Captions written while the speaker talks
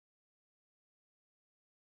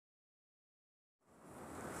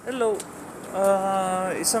Hello.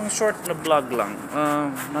 Isang short na vlog lang.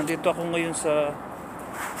 Nandito ako ngayon sa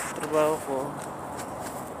trabaho ko.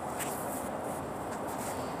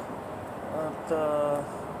 At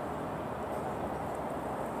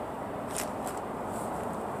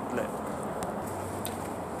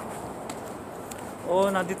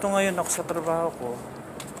nandito ngayon ako sa trabaho ko.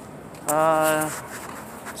 Ah,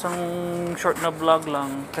 Isang short na vlog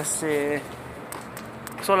lang kasi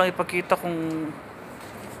gusto lang ipakita kung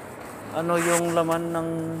ano yung laman ng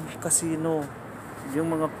casino,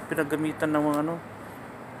 yung mga pinagamitan ng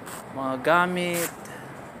mga gamit,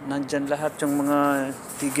 nandyan lahat yung mga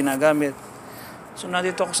di ginagamit. So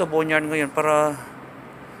nandito ako sa boneyard ngayon para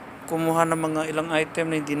kumuha ng mga ilang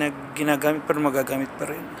item na hindi na ginagamit pero magagamit pa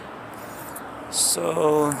rin.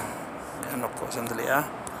 So ano ko, sandali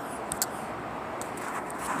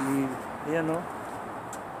Ayan o.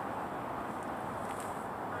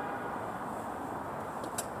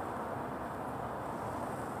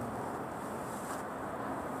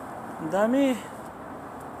 Ang dami.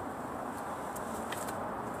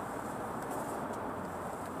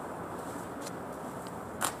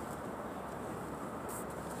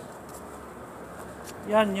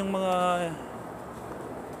 Yan yung mga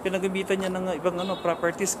pinagamitan niya ng ibang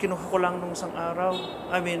properties. Kinuha ko lang nung isang araw.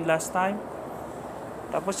 Last time.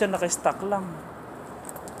 Tapos yan naka-stock lang.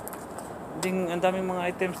 Ang daming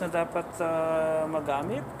mga items na dapat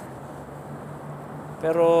magamit.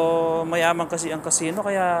 Pero mayaman kasi ang casino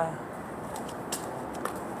kaya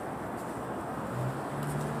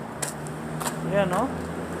yan mga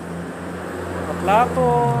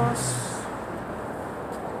platos,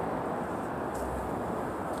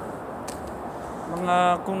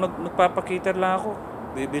 kung nagpapakiter lang ako,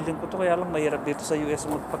 bibilhin ko to, kaya lang mahirap dito sa US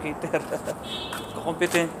magpakiter.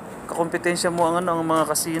 Kakompetensya mo ang mga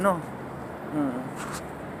casino.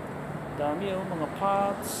 Dami mga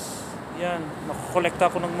pots. Yan, nakokolekta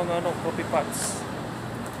ako ng mga coffee pots.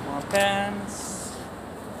 Mga pans.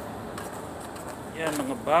 Yan,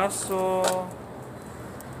 mga baso.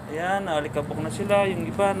 Ayan, alikabok na sila. Yung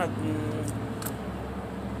iba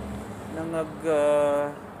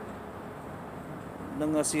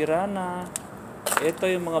nangasira na.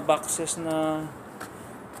 Ito yung mga boxes na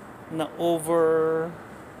over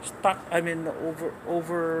stock, na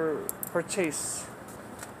over purchase.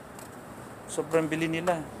 Sobrang bili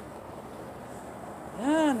nila.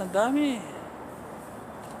 Yan, ang dami.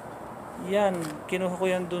 Yan, kinuha ko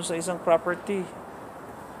yan dun sa isang property.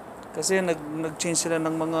 Kasi nag-change sila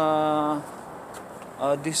ng mga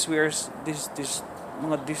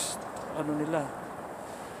nila.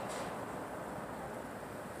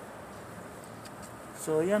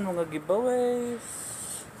 So yan, mga giveaways.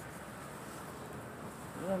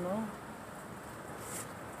 Yan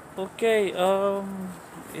Okay,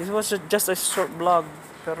 it was just a short vlog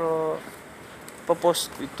pero popost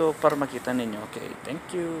ito para makita ninyo. Okay,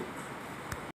 thank you.